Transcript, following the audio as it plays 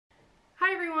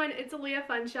everyone, it's Aliyah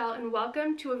Funshell, and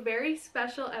welcome to a very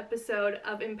special episode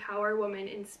of Empower Women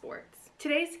in Sports.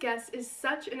 Today's guest is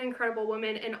such an incredible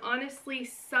woman and honestly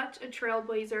such a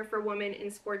trailblazer for women in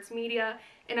sports media,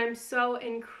 and I'm so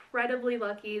incredibly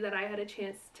lucky that I had a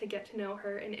chance to get to know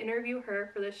her and interview her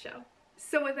for this show.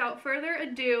 So without further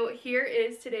ado, here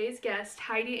is today's guest,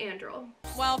 Heidi Androl.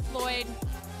 Well, Floyd,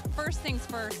 first things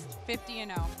first,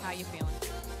 50-0. How you feeling?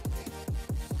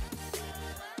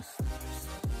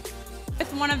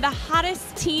 With one of the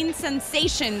hottest teen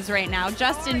sensations right now,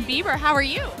 Justin Bieber. How are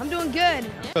you? I'm doing good.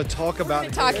 Talk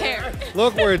about Talk hair.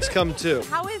 Look where it's come to.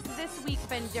 How has this week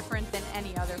been different than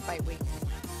any other fight week?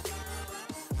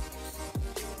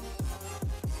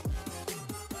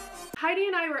 Heidi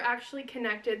and I were actually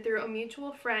connected through a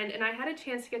mutual friend, and I had a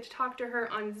chance to get to talk to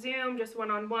her on Zoom, just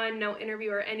one-on-one, no interview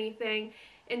or anything.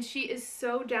 And she is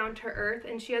so down to earth,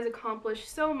 and she has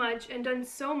accomplished so much and done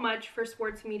so much for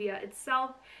sports media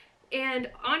itself. And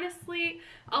honestly,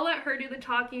 I'll let her do the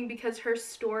talking because her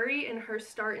story and her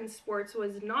start in sports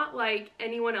was not like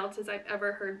anyone else's I've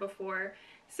ever heard before.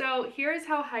 So here's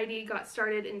how Heidi got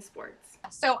started in sports.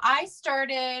 So I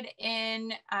started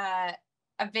in a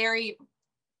very,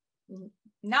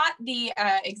 not the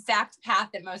exact path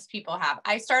that most people have.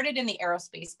 I started in the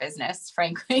aerospace business,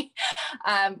 frankly.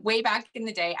 Way back in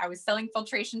the day, I was selling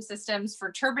filtration systems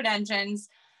for turbine engines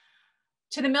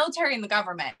to the military and the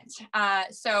government.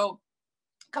 So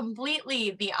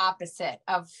completely the opposite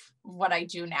of what I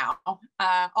do now.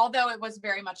 Although it was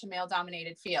very much a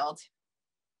male-dominated field,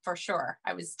 for sure.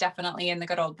 I was definitely in the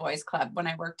good old boys club when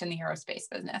I worked in the aerospace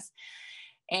business.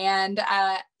 And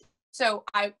so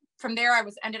from there, I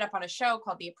ended up on a show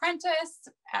called The Apprentice.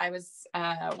 I was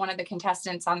one of the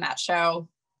contestants on that show.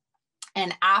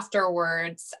 And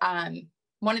afterwards,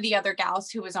 one of the other gals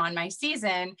who was on my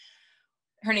season,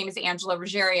 her name is Angela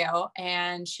Ruggiero,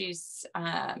 and she's,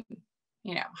 high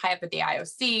up at the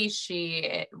IOC.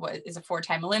 She is a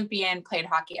four-time Olympian, played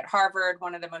hockey at Harvard,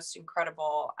 one of the most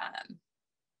incredible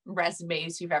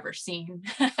resumes you've ever seen,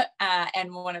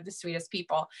 and one of the sweetest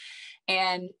people.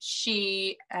 And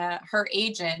she, her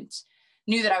agent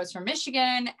knew that I was from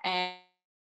Michigan, and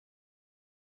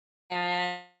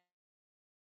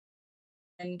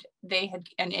they had,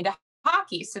 and into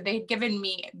hockey. So they had given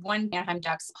me one Anaheim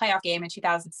Ducks playoff game in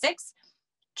 2006.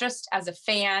 Just as a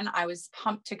fan, I was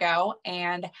pumped to go,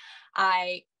 and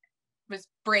I was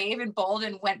brave and bold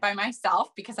and went by myself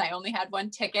because I only had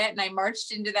one ticket, and I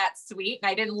marched into that suite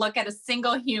and I didn't look at a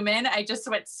single human. I just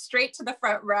went straight to the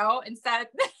front row and sat.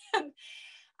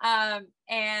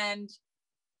 And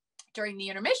during the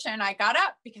intermission, I got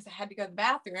up because I had to go to the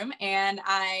bathroom, and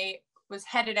I was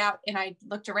headed out, and I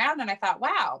looked around and I thought,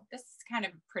 wow, this is kind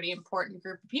of a pretty important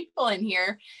group of people in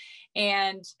here.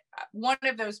 And one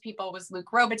of those people was Luc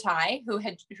Robitaille, who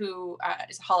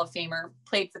is a Hall of Famer,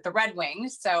 played for the Red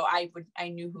Wings. So I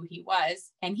knew who he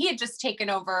was, and he had just taken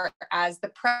over as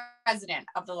the president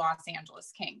of the Los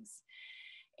Angeles Kings.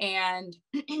 And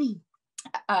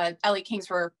LA Kings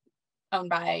were owned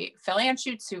by Phil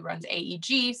Anschutz, who runs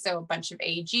AEG. So a bunch of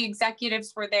AEG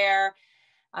executives were there.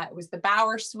 It was the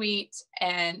Bauer Suite.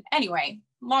 And anyway,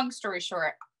 long story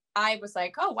short, I was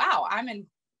like, oh, wow, I'm in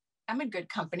good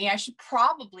company. I should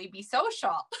probably be social.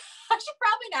 I should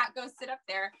probably not go sit up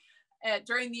there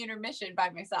during the intermission by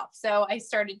myself. So I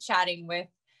started chatting with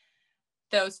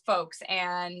those folks,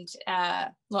 and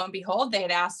lo and behold, they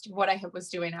had asked what I was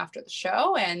doing after the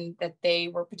show, and that they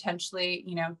were potentially,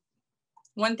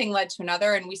 one thing led to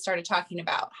another. And we started talking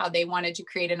about how they wanted to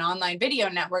create an online video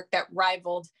network that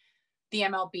rivaled the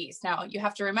MLBs. Now, you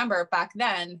have to remember, back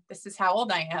then, this is how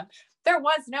old I am, there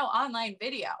was no online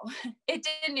video. It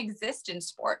didn't exist in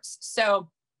sports. So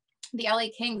the LA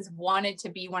Kings wanted to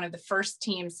be one of the first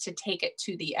teams to take it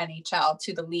to the NHL,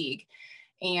 to the league.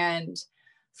 And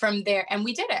from there, and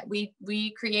we did it.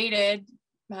 We created,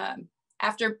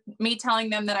 after me telling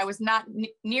them that I was not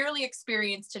nearly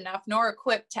experienced enough nor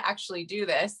equipped to actually do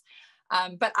this,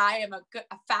 but I am a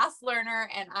fast learner,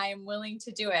 and I am willing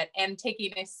to do it, and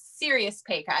taking a serious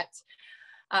pay cut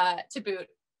to boot.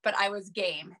 But I was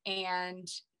game, and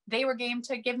they were game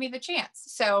to give me the chance.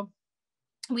 So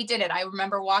we did it. I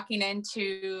remember walking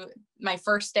into my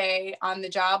first day on the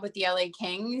job with the LA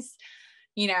Kings,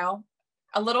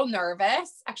 a little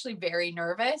nervous, actually very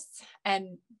nervous,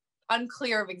 and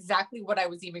unclear of exactly what I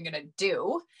was even going to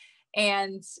do.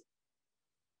 And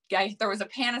there was a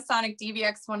Panasonic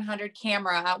DVX100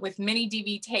 camera with mini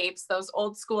DV tapes, those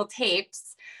old school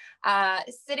tapes,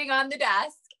 sitting on the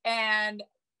desk. And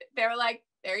they were like,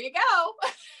 there you go.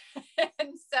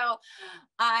 And so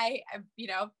I,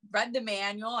 read the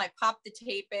manual. I popped the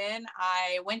tape in.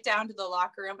 I went down to the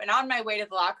locker room, and on my way to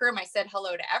the locker room, I said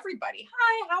hello to everybody.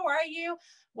 Hi, how are you?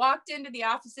 Walked into the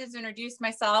offices, introduced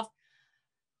myself.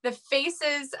 The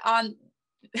faces on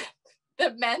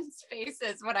the men's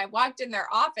faces when I walked in their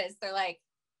office, they're like,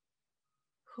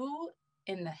 who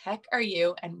in the heck are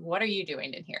you? And what are you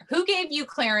doing in here? Who gave you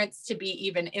clearance to be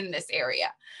even in this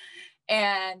area?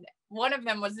 And one of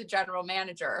them was the general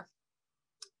manager.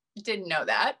 Didn't know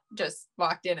that, just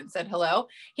walked in and said hello.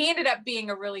 He ended up being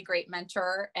a really great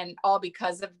mentor, and all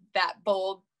because of that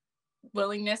bold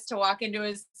willingness to walk into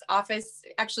his office.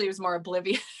 Actually, he was more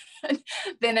oblivious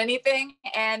than anything.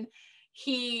 And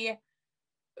he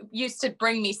used to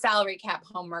bring me salary cap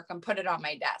homework and put it on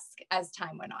my desk as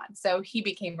time went on. So he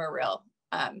became a real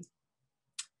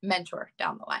mentor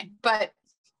down the line. But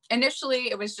initially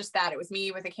it was just that. It was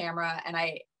me with a camera, and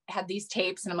I had these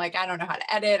tapes, and I'm like, I don't know how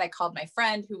to edit. I called my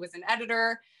friend who was an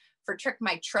editor for Trick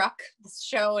My Truck, this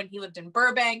show, and he lived in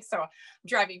Burbank. So I'm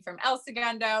driving from El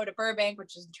Segundo to Burbank,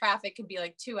 which is traffic could be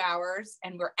like 2 hours,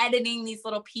 and we're editing these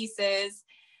little pieces.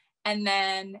 And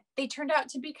then they turned out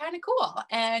to be kind of cool,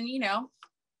 and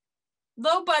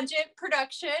low budget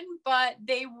production, but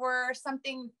they were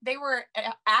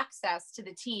access to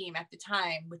the team at the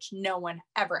time, which no one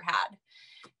ever had.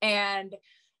 And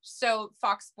so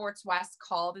Fox Sports West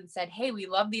called and said, hey, we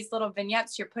love these little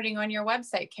vignettes you're putting on your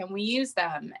website. Can we use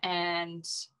them? And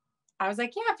I was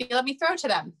like, yeah, if you let me throw to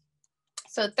them.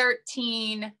 So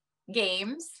 13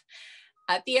 games.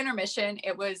 At the intermission,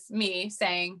 it was me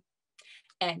saying,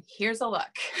 and here's a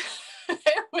look.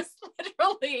 It was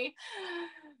literally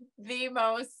the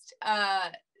most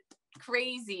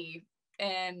crazy.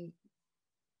 And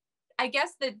I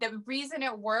guess the reason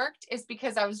it worked is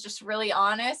because I was just really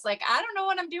honest. Like, I don't know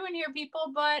what I'm doing here,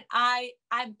 people, but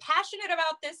I'm passionate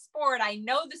about this sport. I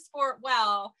know the sport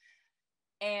well,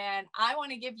 and I want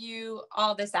to give you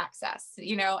all this access,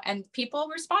 and people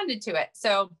responded to it.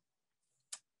 So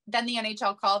then the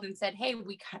NHL called and said, hey,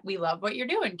 we love what you're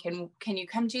doing. Can you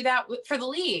come do that for the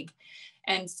league?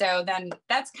 And so then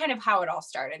that's kind of how it all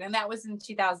started. And that was in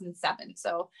 2007.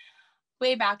 So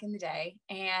way back in the day.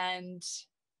 And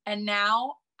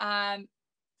now,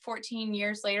 13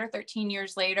 years later,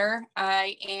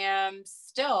 I'm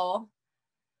still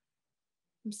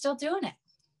doing it,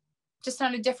 just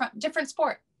on a different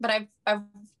sport, but I've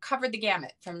covered the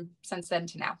gamut from since then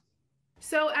to now.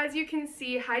 So as you can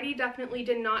see, Heidi definitely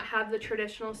did not have the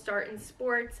traditional start in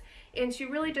sports, and she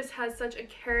really just has such a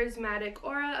charismatic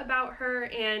aura about her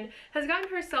and has gotten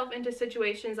herself into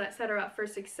situations that set her up for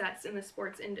success in the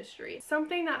sports industry.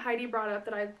 Something that Heidi brought up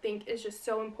that I think is just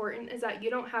so important is that you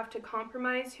don't have to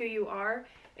compromise who you are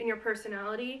and your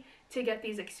personality to get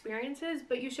these experiences,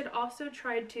 but you should also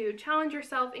try to challenge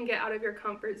yourself and get out of your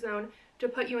comfort zone to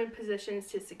put you in positions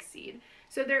to succeed.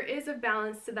 So there is a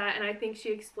balance to that, and I think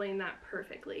she explained that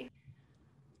perfectly.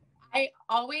 I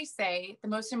always say the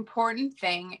most important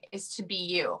thing is to be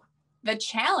you. The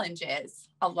challenge is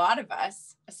a lot of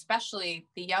us, especially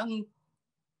the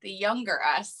younger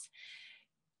us,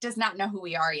 does not know who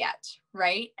we are yet,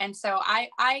 right? And so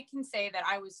I can say that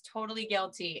I was totally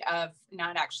guilty of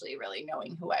not actually really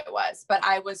knowing who I was, but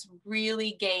I was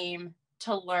really game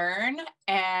to learn.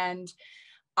 And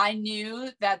I knew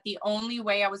that the only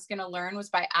way I was going to learn was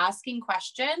by asking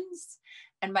questions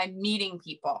and by meeting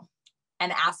people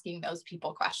and asking those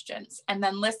people questions and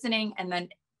then listening and then,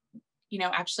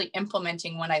 actually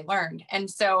implementing what I learned. And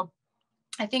so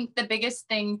I think the biggest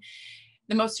thing,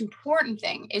 the most important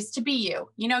thing is to be you.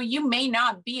 You may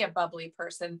not be a bubbly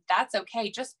person. That's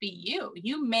okay. Just be you.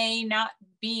 You may not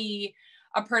be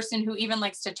a person who even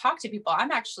likes to talk to people.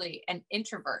 I'm actually an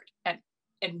introvert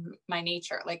in my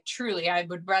nature. Like, truly, I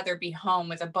would rather be home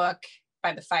with a book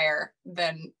by the fire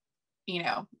than,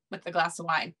 with a glass of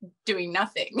wine doing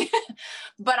nothing.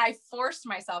 But I forced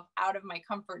myself out of my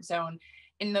comfort zone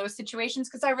in those situations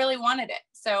because I really wanted it.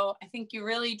 So I think you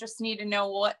really just need to know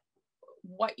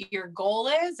what your goal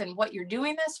is and what you're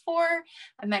doing this for,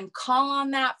 and then call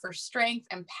on that for strength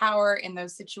and power in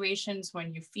those situations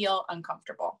when you feel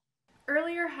uncomfortable.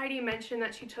 Earlier, Heidi mentioned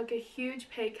that she took a huge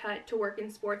pay cut to work in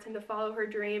sports and to follow her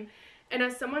dream. And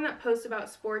as someone that posts about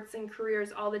sports and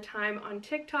careers all the time on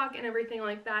TikTok and everything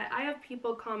like that, I have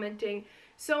people commenting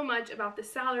so much about the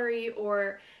salary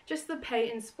or just the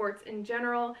pay in sports in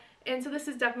general. And so this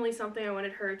is definitely something I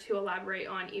wanted her to elaborate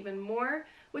on even more,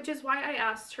 which is why I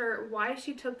asked her why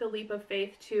she took the leap of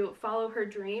faith to follow her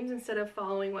dreams instead of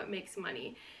following what makes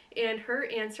money. And her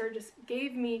answer just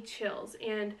gave me chills.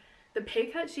 And the pay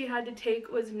cut she had to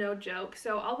take was no joke.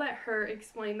 So I'll let her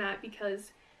explain that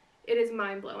because it is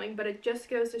mind-blowing. But it just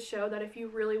goes to show that if you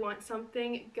really want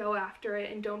something, go after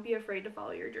it and don't be afraid to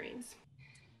follow your dreams.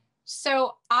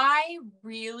 So I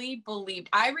really believed,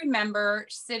 I remember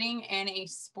sitting in a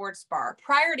sports bar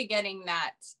prior to getting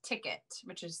that ticket,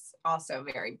 which is also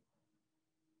very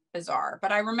bizarre.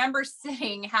 But I remember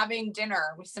sitting, having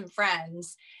dinner with some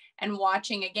friends and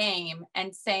watching a game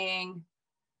and saying,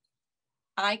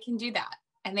 I can do that.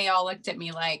 And they all looked at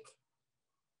me like,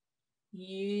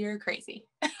 you're crazy.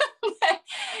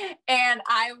 And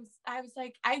I was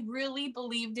like, I really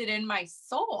believed it in my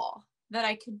soul that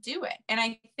I could do it. And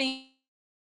I think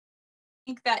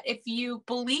that if you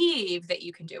believe that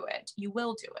you can do it, you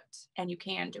will do it, and you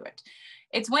can do it.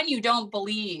 It's when you don't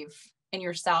believe in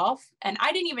yourself. And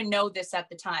I didn't even know this at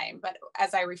the time, but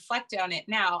as I reflect on it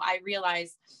now, I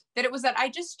realized that it was that I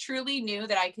just truly knew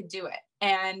that I could do it,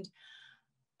 and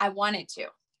I wanted to.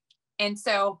 And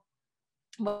so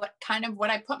what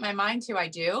I put my mind to, I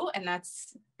do. And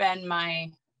that's been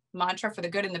my mantra for the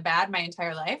good and the bad my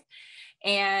entire life.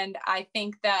 And I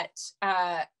think that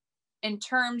in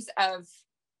terms of,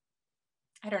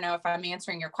 I don't know if I'm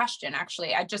answering your question,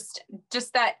 actually, I just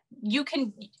that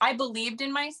I believed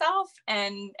in myself,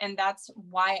 and that's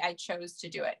why I chose to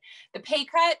do it. The pay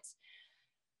cut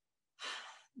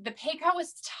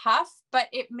was tough, but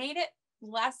it made it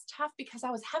less tough because I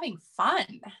was having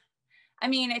fun. I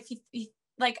mean, if you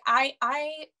like, I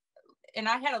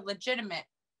had a legitimate,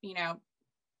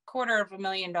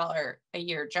 $250,000 a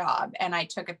year job, and I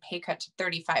took a pay cut to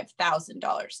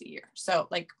 $35,000 a year. So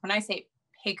like, when I say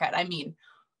pay cut, I mean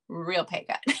real pay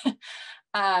cut.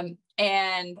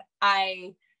 And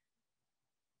I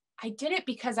did it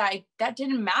because that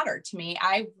didn't matter to me.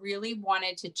 I really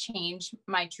wanted to change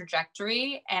my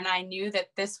trajectory, and I knew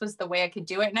that this was the way I could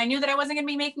do it. And I knew that I wasn't going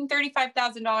to be making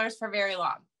 $35,000 for very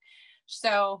long.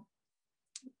 So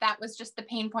that was just the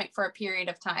pain point for a period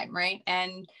of time. Right.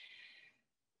 And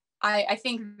I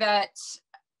think that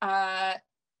I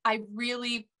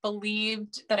really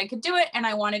believed that I could do it, and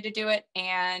I wanted to do it,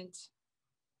 and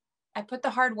I put the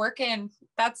hard work in.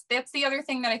 That's the other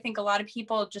thing that I think a lot of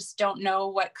people just don't know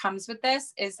what comes with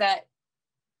this, is that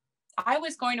I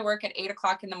was going to work at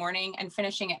 8:00 in the morning and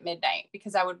finishing at midnight,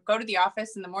 because I would go to the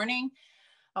office in the morning,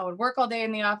 I would work all day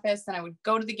in the office, then I would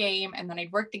go to the game, and then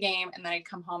I'd work the game, and then I'd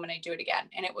come home and I'd do it again.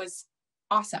 And it was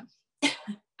awesome.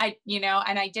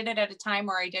 And I did it at a time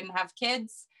where I didn't have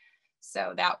kids.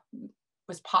 So that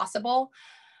was possible.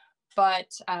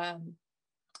 But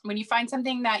when you find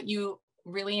something that you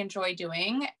really enjoy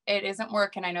doing, it isn't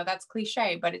work. And I know that's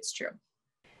cliche, but it's true.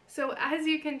 So as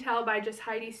you can tell by just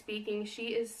Heidi speaking, she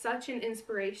is such an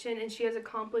inspiration, and she has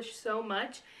accomplished so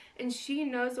much, and she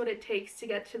knows what it takes to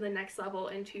get to the next level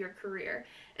into your career.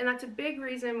 And that's a big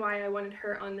reason why I wanted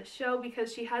her on the show,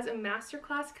 because she has a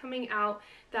masterclass coming out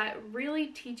that really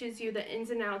teaches you the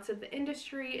ins and outs of the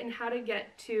industry and how to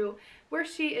get to where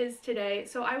she is today.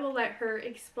 So I will let her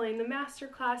explain the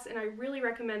masterclass, and I really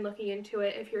recommend looking into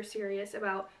it if you're serious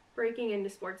about breaking into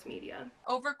sports media.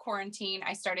 Over quarantine,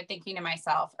 I started thinking to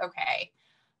myself, okay,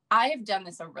 I have done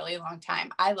this a really long time.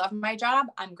 I love my job.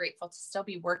 I'm grateful to still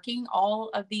be working all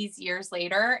of these years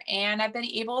later, and I've been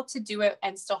able to do it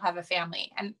and still have a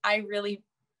family. And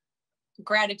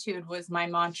gratitude was my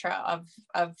mantra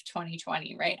of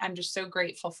 2020, right? I'm just so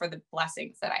grateful for the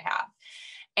blessings that I have.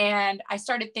 And I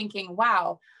started thinking,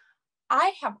 wow,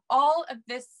 I have all of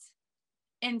this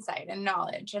insight and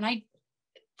knowledge, and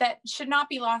that should not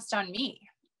be lost on me.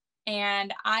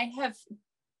 And I have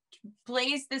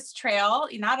blazed this trail,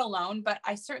 not alone, but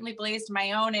I certainly blazed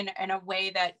my own in a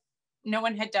way that no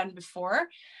one had done before,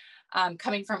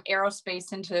 coming from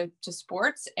aerospace into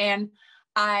sports. And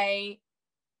I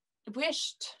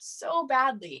wished so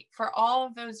badly for all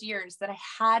of those years that I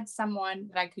had someone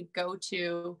that I could go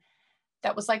to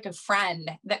that was like a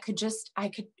friend, that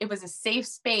it was a safe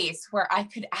space where I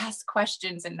could ask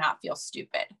questions and not feel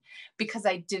stupid, because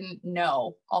I didn't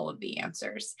know all of the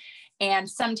answers. And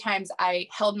sometimes I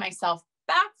held myself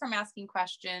back from asking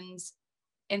questions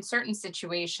in certain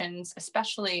situations,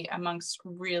 especially amongst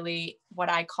really what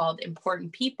I called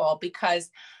important people, because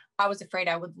I was afraid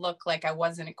I would look like I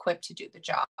wasn't equipped to do the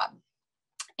job.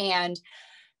 And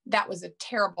that was a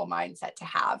terrible mindset to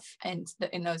have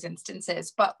in those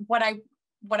instances. But what I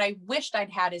wished I'd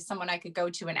had is someone I could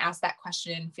go to and ask that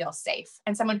question and feel safe,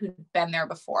 and someone who'd been there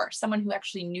before, someone who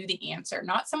actually knew the answer,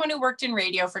 not someone who worked in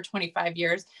radio for 25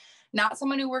 years, not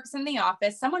someone who works in the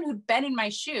office, someone who'd been in my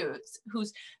shoes,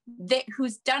 who's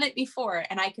done it before.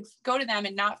 And I could go to them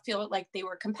and not feel like they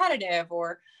were competitive,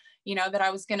 or,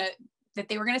 that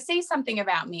they were going to say something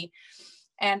about me.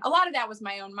 And a lot of that was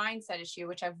my own mindset issue,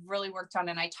 which I've really worked on.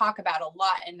 And I talk about a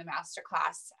lot in the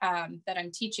masterclass that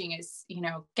I'm teaching is,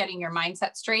 getting your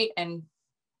mindset straight and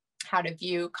how to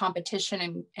view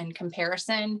competition and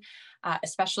comparison,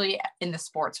 especially in the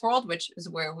sports world, which is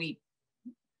where we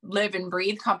live and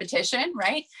breathe competition,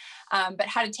 right? But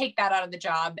how to take that out of the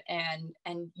job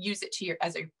and use it to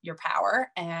your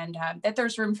power, and that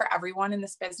there's room for everyone in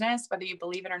this business, whether you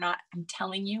believe it or not. I'm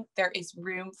telling you, there is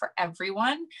room for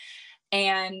everyone.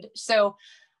 And so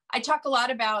I talk a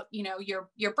lot about,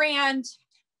 your brand,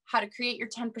 how to create your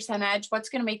 10% edge, what's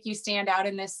going to make you stand out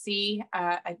in this sea.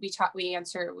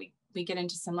 We get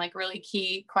into some like really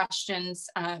key questions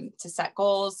to set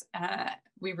goals.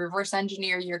 We reverse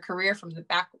engineer your career from the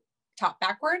top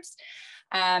backwards.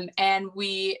 And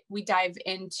we dive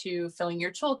into filling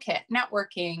your toolkit,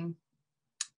 networking,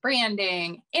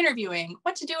 branding, interviewing,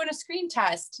 what to do in a screen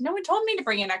test. No one told me to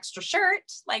bring an extra shirt.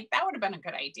 Like that would have been a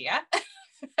good idea.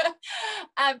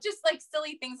 Just like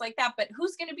silly things like that. But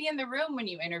who's going to be in the room when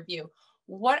you interview?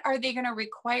 What are they going to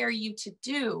require you to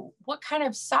do? What kind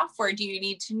of software do you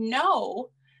need to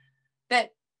know that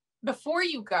before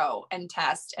you go and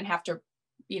test and have to,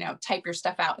 type your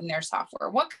stuff out in their software?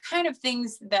 What kind of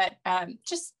things that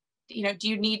do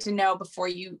you need to know before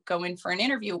you go in for an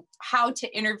interview? How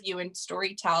to interview and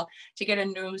storytell to get a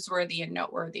newsworthy and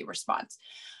noteworthy response?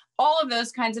 All of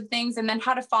those kinds of things. And then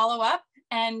how to follow up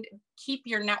and keep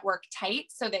your network tight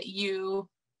so that you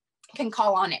can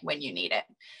call on it when you need it.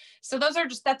 So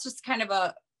that's just kind of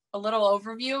a little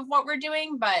overview of what we're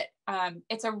doing, but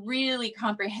it's a really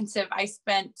comprehensive. I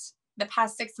spent the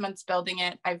past 6 months building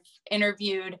it. I've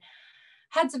interviewed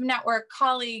heads of network,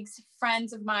 colleagues,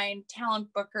 friends of mine, talent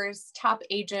bookers, top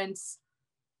agents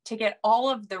to get all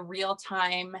of the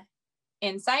real-time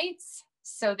insights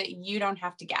so that you don't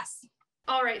have to guess.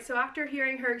 All right, so after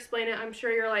hearing her explain it, I'm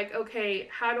sure you're like, okay,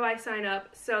 how do I sign up?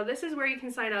 So this is where you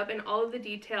can sign up and all of the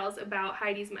details about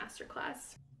Heidi's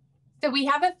masterclass. So we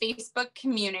have a Facebook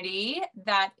community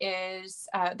that is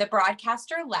the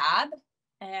Broadcaster Lab,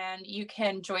 and you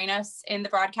can join us in the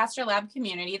Broadcaster Lab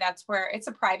community. That's where it's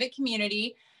a private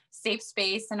community, safe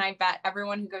space, and I bet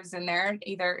everyone who goes in there,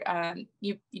 either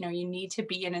you need to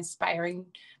be an aspiring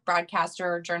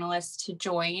broadcaster or journalist to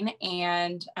join,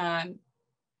 and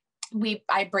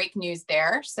I break news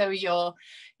there. So you'll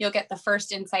get the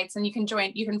first insights, and you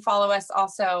can follow us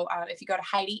also. If you go to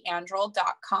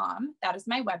HeidiAndrol.com, that is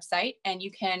my website, and you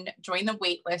can join the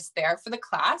wait list there for the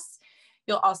class.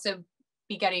 You'll also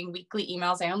be getting weekly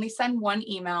emails. I only send one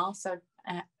email. So,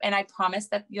 and I promise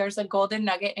that there's a golden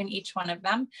nugget in each one of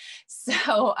them.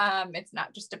 So it's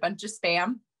not just a bunch of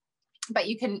spam. But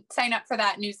you can sign up for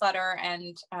that newsletter,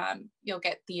 and you'll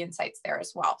get the insights there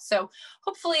as well. So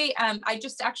hopefully, I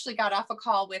just actually got off a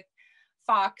call with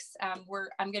Fox. I'm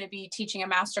going to be teaching a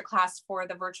masterclass for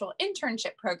the virtual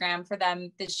internship program for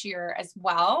them this year as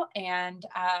well. And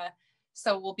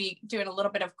so we'll be doing a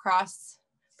little bit of cross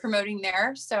promoting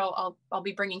there. So I'll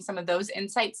be bringing some of those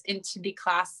insights into the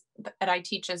class that I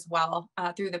teach as well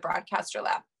through the Broadcaster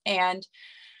Lab. And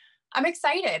I'm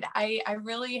excited. I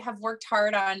really have worked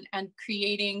hard on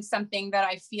creating something that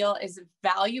I feel is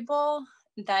valuable,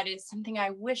 that is something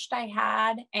I wished I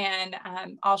had. And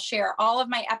I'll share all of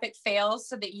my epic fails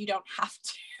so that you don't have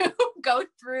to go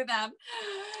through them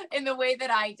in the way that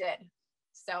I did.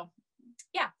 So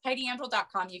yeah,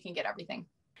 HeidiAndrol.com, you can get everything.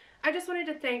 I just wanted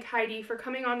to thank Heidi for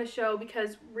coming on the show,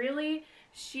 because really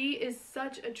she is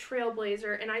such a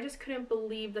trailblazer, and I just couldn't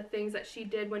believe the things that she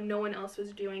did when no one else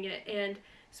was doing it. And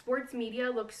sports media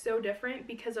looks so different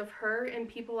because of her and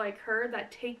people like her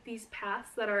that take these paths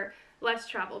that are less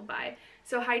traveled by.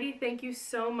 So Heidi, thank you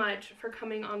so much for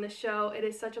coming on the show. It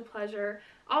is such a pleasure,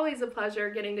 always a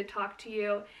pleasure getting to talk to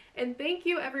you. And thank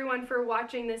you everyone for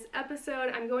watching this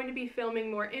episode. I'm going to be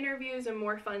filming more interviews and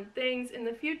more fun things in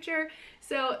the future.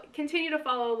 So continue to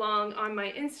follow along on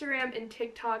my Instagram and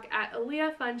TikTok at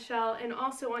Aliyah Funshell, and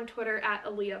also on Twitter at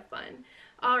Aliyah Fun.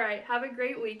 All right, have a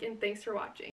great week, and thanks for watching.